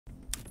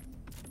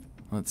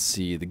Let's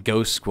see, the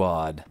Ghost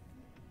Squad.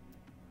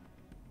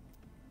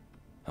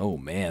 Oh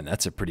man,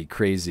 that's a pretty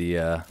crazy,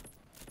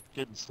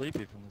 Getting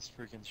sleepy from this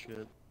freaking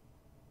shit.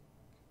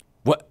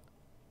 What?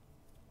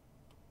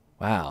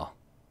 Wow.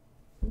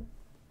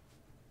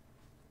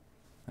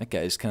 That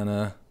guy's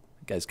kinda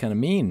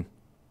mean.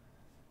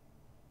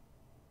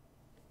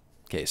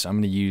 Okay, so I'm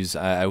gonna use,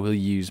 I will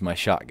use my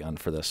shotgun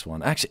for this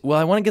one. Actually, well,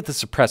 I want to get the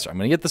suppressor. I'm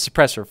gonna get the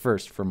suppressor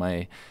first for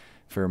my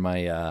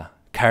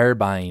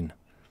carbine.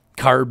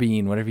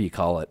 Carbine, whatever you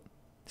call it.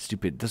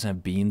 Stupid, it doesn't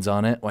have beans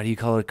on it. Why do you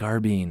call it a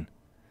carbine?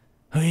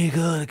 Why do you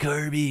call it a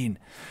carbine?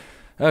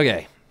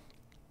 Okay.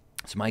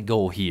 So my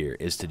goal here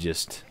is to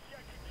just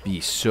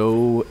be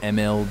so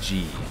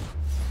MLG.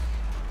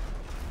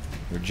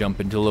 We're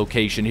jumping to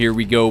location. Here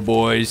we go,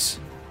 boys.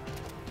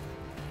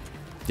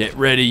 Get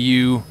ready,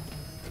 you.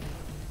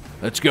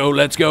 Let's go,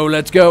 let's go,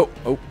 let's go.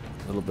 Oh,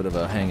 a little bit of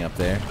a hang up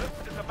there.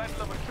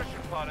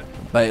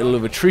 Battle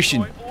of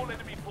attrition.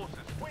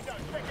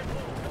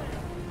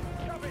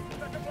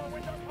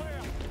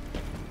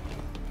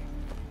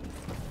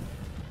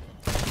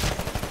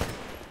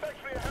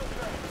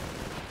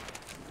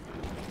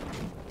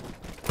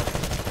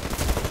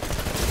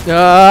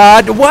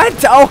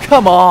 What? Oh,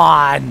 come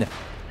on! You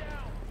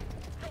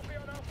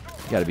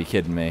gotta be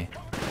kidding me.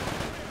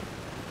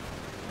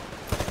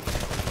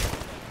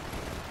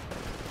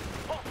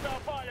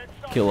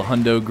 Kill a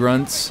hundo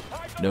grunts,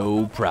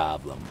 no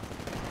problem.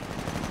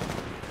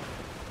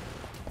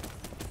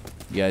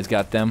 You guys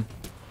got them?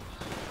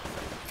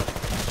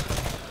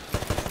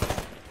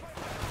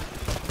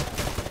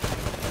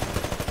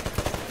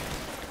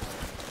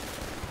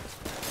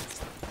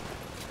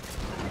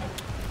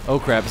 Oh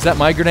crap, is that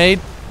my grenade?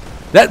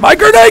 My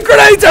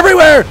grenades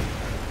everywhere!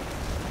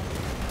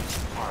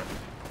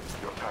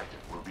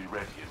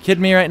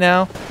 Kidding me right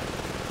now?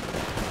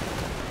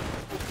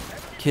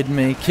 Kidding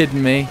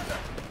me.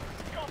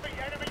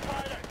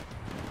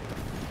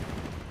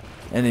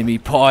 Enemy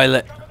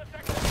pilot.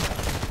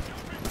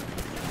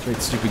 That's right,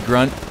 stupid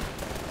grunt.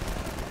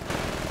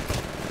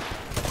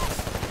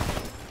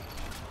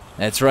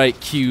 That's right,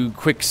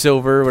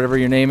 Quicksilver, whatever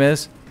your name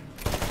is.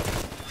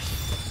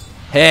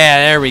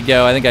 Yeah, there we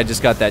go. I think I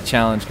just got that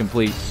challenge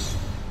complete.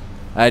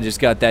 Yeah,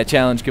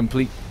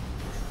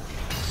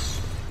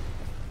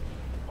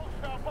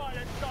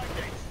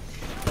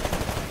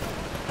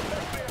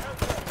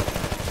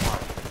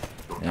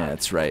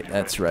 that's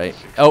right.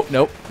 Oh,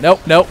 nope.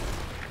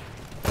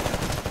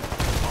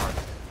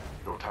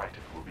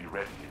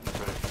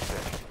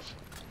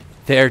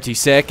 30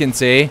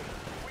 seconds, eh?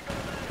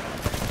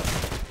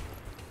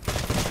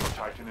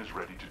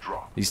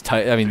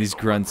 These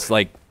grunts,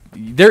 like,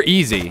 they're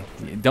easy.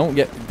 Don't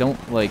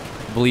like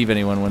believe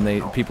anyone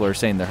when people are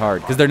saying they're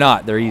hard, because they're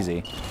not. They're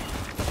easy.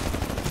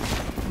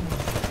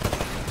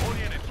 All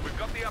units, we've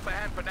got the upper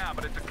hand for now,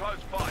 but it's a close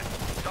fight.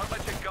 Don't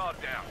let your guard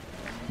down.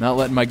 Not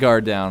letting my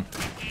guard down.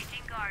 Engaging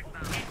guard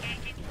mode.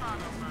 Engaging follow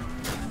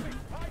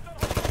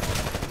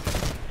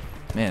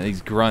mode. Man,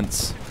 these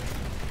grunts.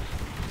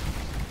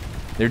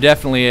 They're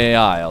definitely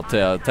AI, I'll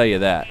tell you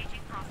that.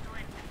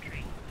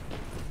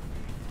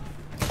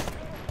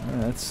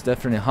 That's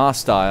definitely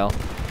hostile.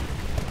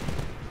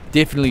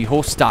 Definitely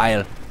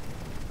hostile. If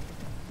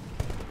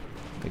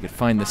I could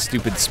find this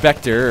stupid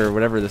Spectre or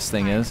whatever this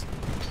thing is.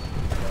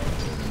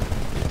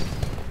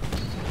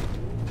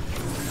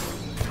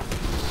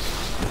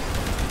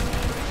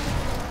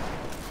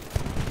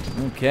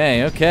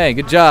 Okay,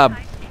 good job.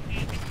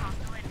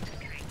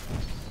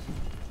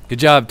 Good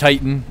job,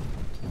 Titan.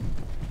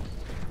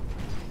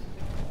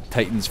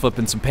 Titan's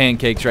flipping some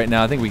pancakes right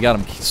now. I think we got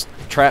him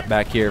trapped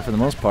back here for the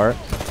most part.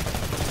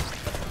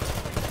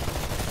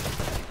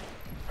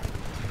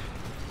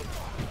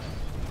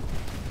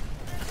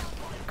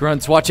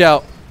 Grunts, watch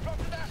out.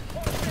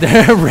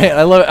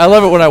 I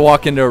love it when I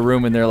walk into a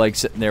room and they're like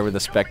sitting there with a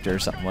Spectre or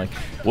something like,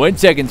 1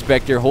 second,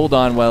 Spectre, hold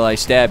on while I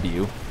stab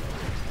you.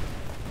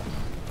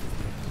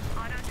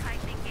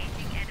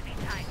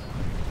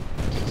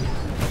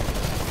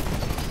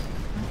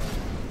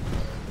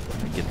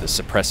 Get the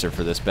suppressor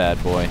for this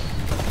bad boy.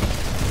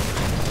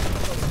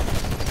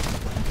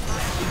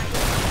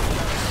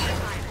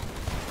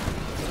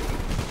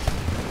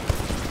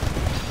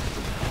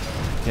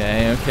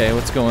 Okay,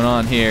 what's going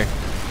on here?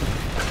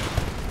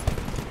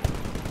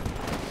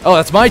 Oh,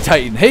 that's my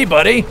Titan. Hey,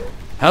 buddy.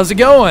 How's it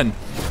going?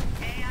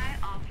 AI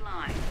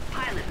offline.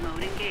 Pilot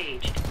mode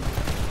engaged.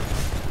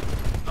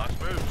 Nice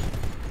moves.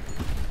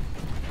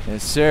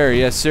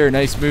 Yes, sir.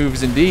 Nice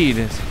moves indeed.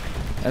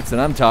 That's what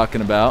I'm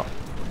talking about.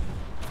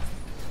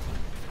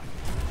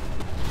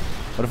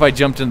 What if I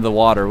jumped into the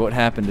water? What would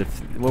happen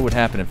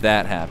if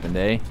that happened,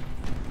 eh?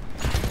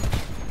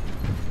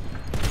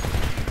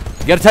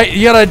 You got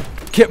a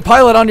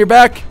pilot on your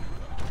back.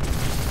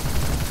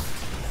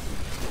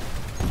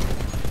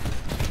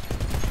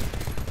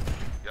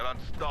 You're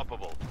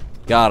unstoppable.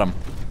 Got him.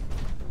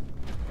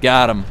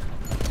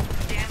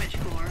 Damage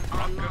core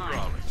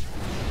online.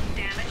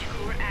 Damage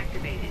core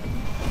activated.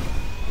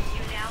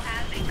 You now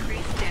have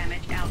increased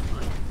damage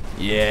output.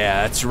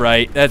 Yeah, that's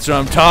right. That's what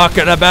I'm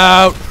talking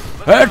about.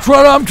 That's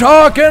what I'm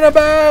talking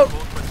about.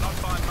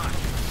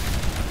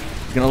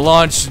 Gonna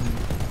launch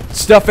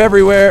stuff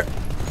everywhere.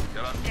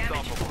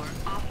 Damage core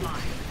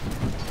offline.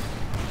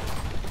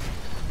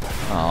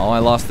 Oh, I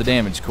lost the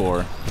damage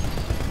core.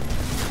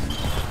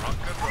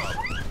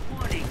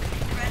 Warning.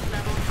 Threat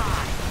level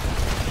high.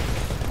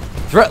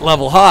 Threat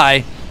level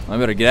high? I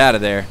better get out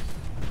of there.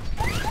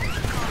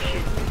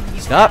 Caution.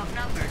 You Stop are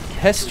outnumbered 2 to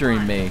pestering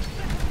 1. me.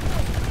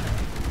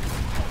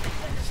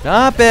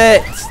 Stop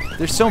it!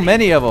 There's so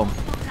many of them.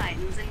 Multiple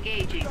Titans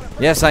engaging.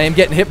 Yes, I am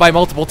getting hit by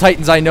multiple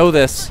Titans. I know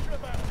this.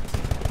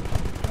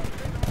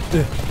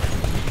 I'm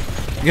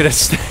gonna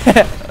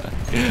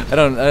I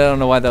don't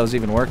know why that was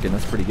even working.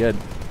 That's pretty good.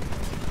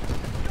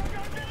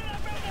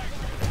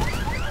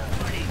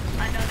 Warning.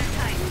 Another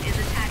Titan is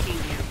attacking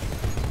you.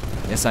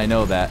 Yes, I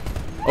know that.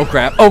 Oh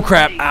crap! Oh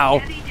crap! Warning, Ow!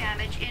 Heavy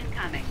damage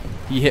incoming.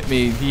 He hit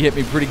me. He hit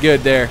me pretty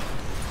good there.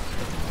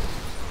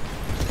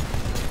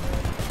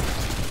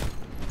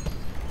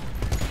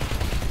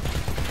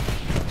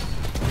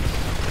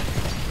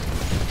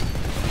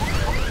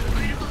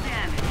 Critical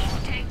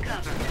damage. Take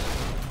cover.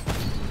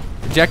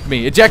 Eject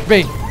me! Eject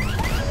me!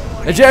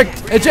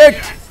 Eject!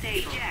 Eject! Stay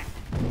eject.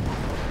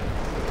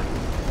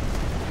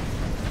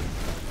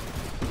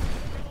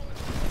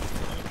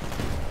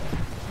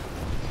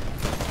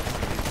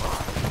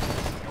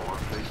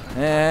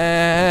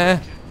 Eh.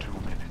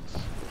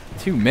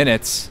 2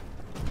 minutes.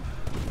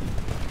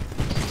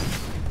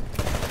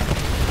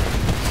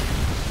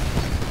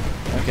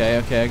 Okay,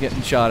 okay, I'm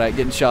getting shot at,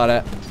 getting shot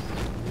at.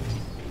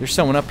 There's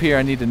someone up here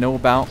I need to know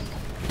about.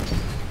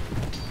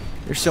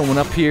 There's someone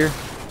up here.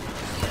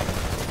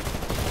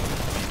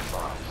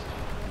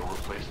 Your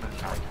replacement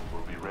Titan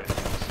will be ready in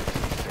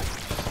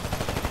 60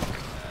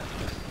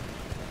 seconds.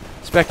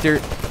 Spectre.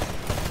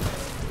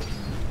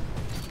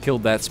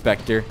 Killed that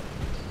Spectre.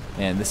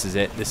 And this is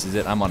it. This is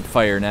it. I'm on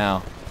fire now.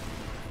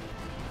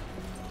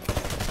 Be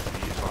advised,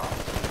 your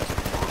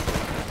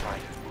replacement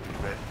Titan will be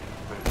ready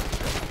in 30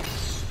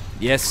 seconds.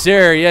 Yes,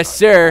 sir. Yes,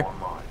 sir.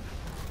 Online.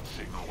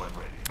 Signal when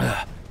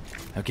ready.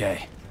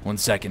 Okay. 1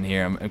 second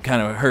here. I'm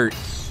kind of hurt.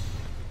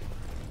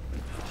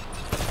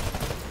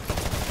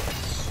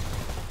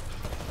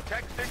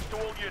 Tech 6 to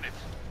all units.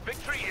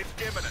 Victory is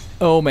imminent.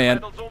 Oh, man.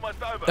 Battle's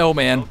almost over. Oh,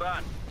 man. Well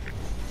done.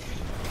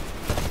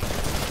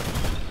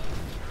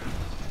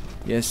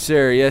 Yes,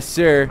 sir. Yes,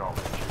 sir. Knowledge.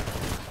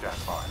 Stand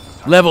by.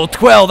 Level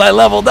 12. I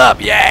leveled up.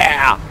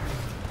 Yeah.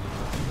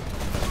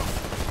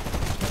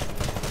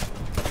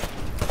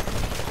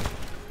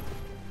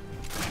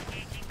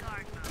 Engaging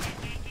guard mode.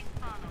 Engaging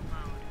follow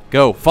mode.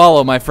 Go.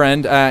 Follow, my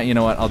friend. You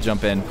know what? I'll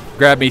jump in.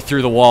 Grab me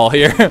through the wall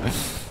here. Control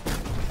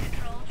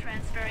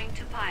transferring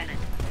to pilot.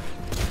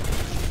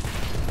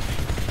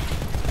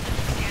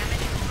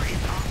 Damage core is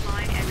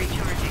offline and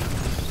recharging.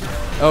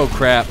 Oh,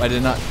 crap. I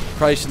did not.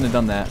 Probably shouldn't have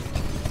done that.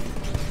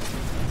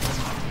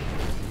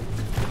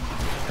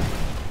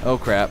 Oh,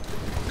 crap.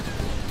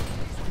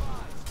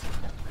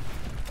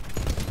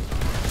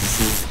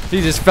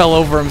 He just fell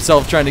over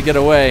himself trying to get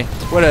away.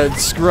 What a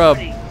scrub.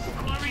 Warning.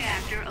 Core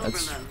reactor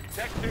That's- overload.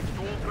 Tech 6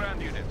 to all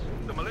ground units.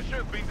 The militia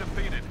have been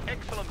defeated.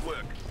 Excellent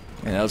work.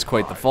 Man, that was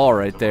quite the fall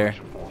right there.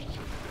 Militia forces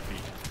have been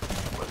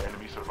defeated, but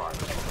enemy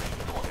survivors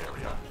remain in your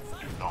area.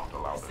 Do not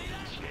allow them to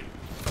escape.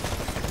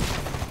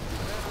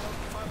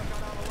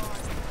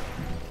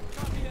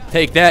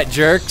 Take that,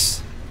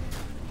 jerks.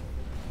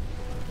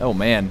 Oh,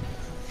 man.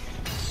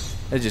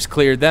 That just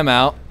cleared them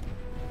out.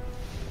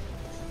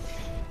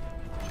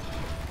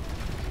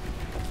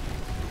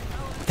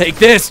 Take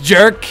this,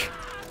 jerk.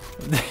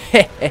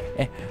 There are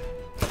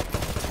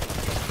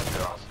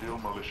still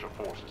militia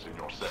forces in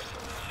your sector.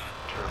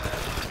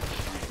 Terminate with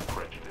extreme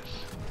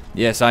prejudice.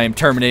 Yes, I am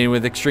terminating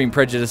with extreme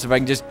prejudice if I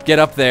can just get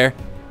up there.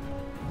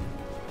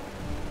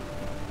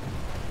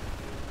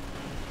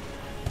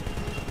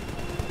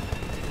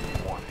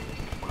 Warning.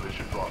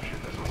 Militia dropship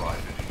has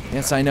arrived in the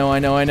Yes, I know.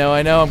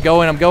 I'm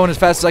going as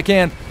fast as I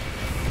can.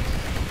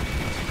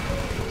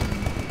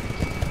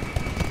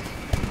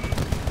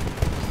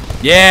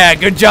 Yeah,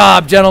 good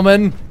job,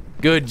 gentlemen.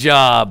 Good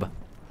job.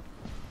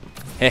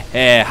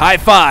 High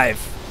five.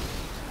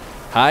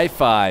 High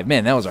five.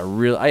 Man, that was a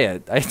real I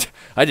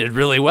did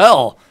really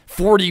well.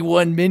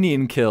 41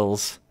 minion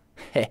kills.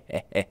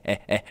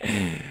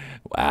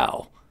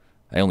 Wow.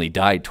 I only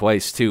died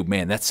twice too.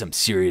 Man, that's some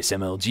serious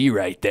MLG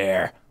right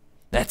there.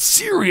 That's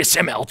serious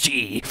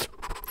MLG.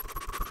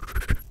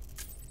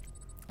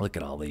 Look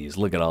at all these.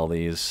 Look at all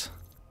these.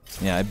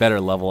 Yeah, I better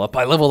level up.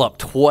 I leveled up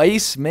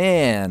twice?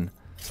 Man.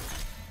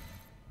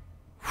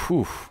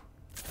 Whew.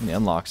 How many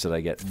unlocks did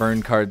I get?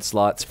 Burn card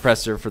slot,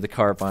 suppressor for the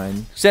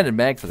carbine, extended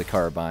mag for the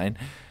carbine,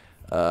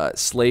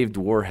 slaved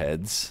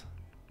warheads,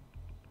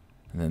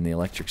 and then the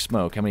electric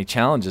smoke. How many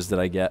challenges did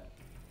I get?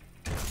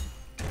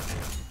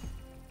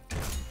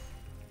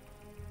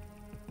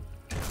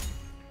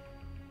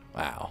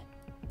 Wow.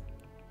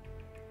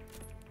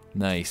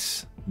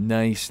 Nice.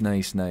 Nice,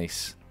 nice,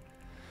 nice.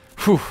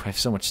 Whew, I have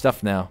so much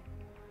stuff now.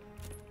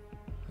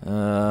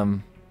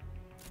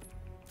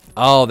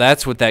 Oh,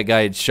 that's what that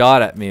guy had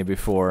shot at me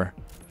before.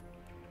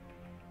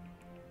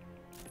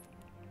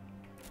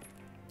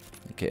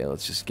 Okay,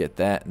 let's just get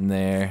that in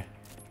there.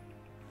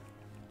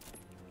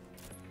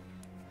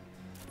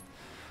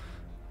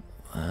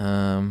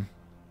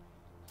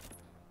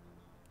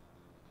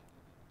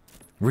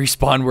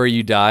 Respawn where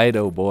you died?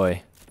 Oh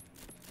boy.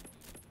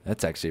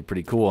 That's actually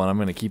pretty cool, and I'm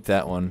going to keep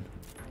that one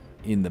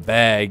in the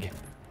bag.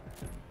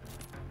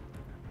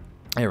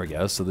 There we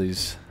go, so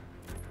these...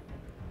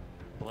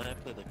 Boy, I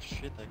played like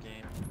shit that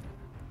game.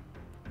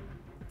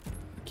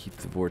 Keep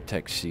the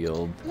vortex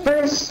shield.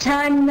 First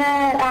time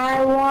that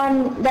I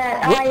won,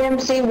 that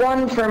IMC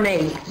won for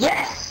me.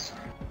 Yes!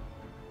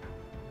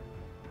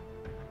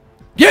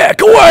 Yeah,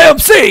 go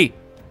IMC!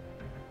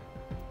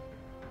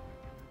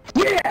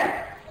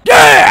 Yeah!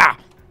 Yeah!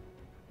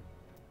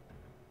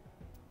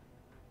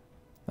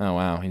 Oh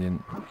wow, he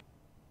didn't.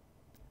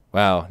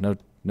 Wow,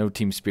 no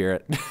team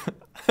spirit.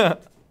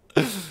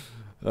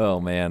 Oh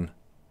man.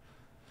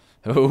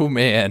 Oh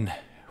man.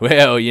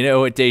 Well, you know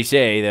what they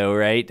say though,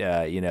 right?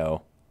 You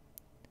know,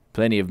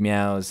 plenty of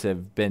meows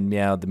have been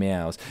meowed the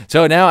meows.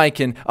 So now I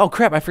can. Oh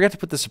crap! I forgot to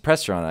put the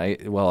suppressor on.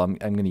 Well, I'm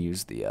gonna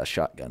use the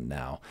shotgun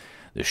now.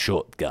 The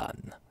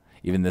shotgun.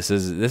 Even this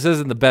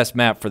isn't the best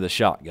map for the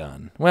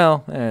shotgun.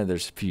 Well,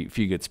 there's a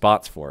few good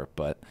spots for it,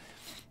 but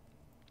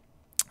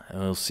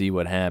we'll see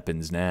what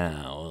happens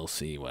now. We'll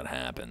see what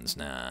happens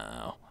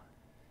now.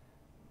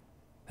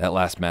 That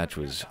last match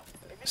was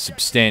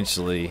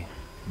substantially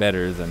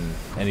better than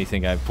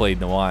anything I've played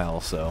in a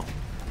while, so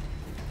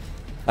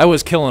I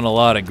was killing a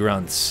lot of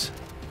grunts.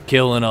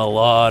 Killing a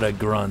lot of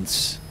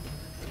grunts.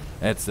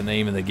 That's the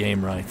name of the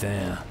game right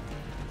there.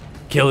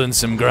 Killing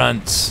some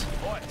grunts.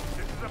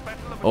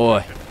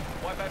 Oi.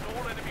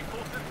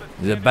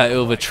 It's a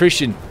battle of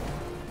attrition.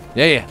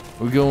 Yeah,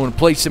 we're going to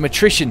play some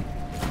attrition.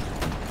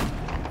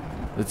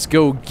 Let's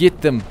go get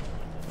them.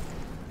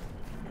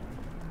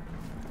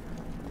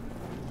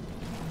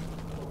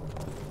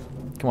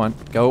 Come on,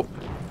 go.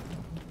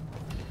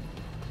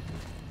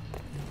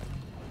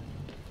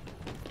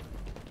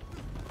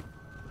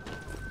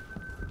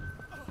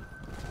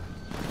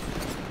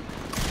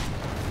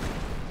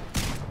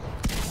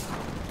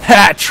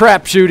 Ha!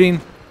 Trap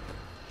shooting.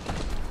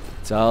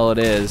 That's all it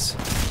is.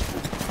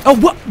 Oh,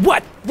 what?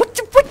 What?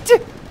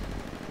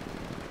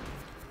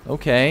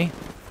 Okay.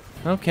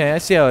 Okay, I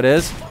see how it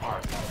is.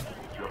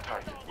 Your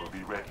Titan will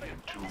be ready in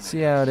 2 minutes.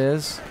 See how it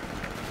is.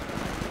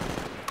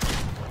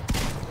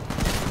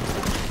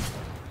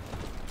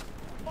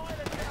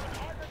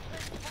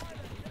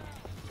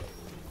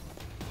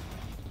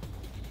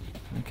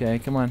 Okay,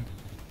 come on.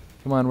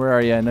 Come on, where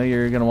are you? I know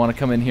you're going to want to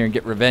come in here and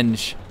get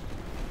revenge.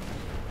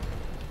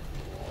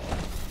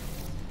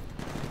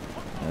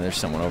 Oh, there's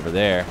someone over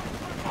there.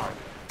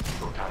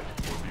 Your Titan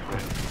will be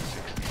ready in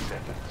 60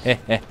 seconds.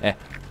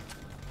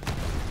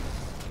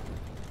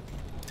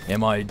 Yeah,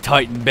 my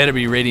Titan better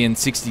be ready in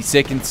 60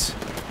 seconds.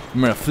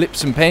 I'm going to flip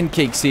some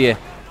pancakes here.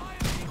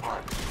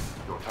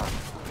 Your Titan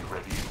will be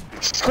ready in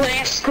 50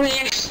 Squish,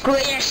 squish,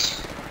 squish!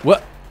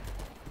 What?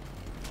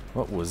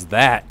 What was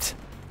that?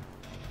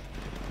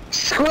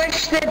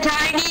 Squish the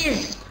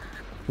tinies!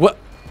 What?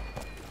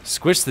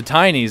 Squish the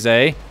tinies,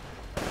 eh?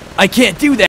 I can't do that!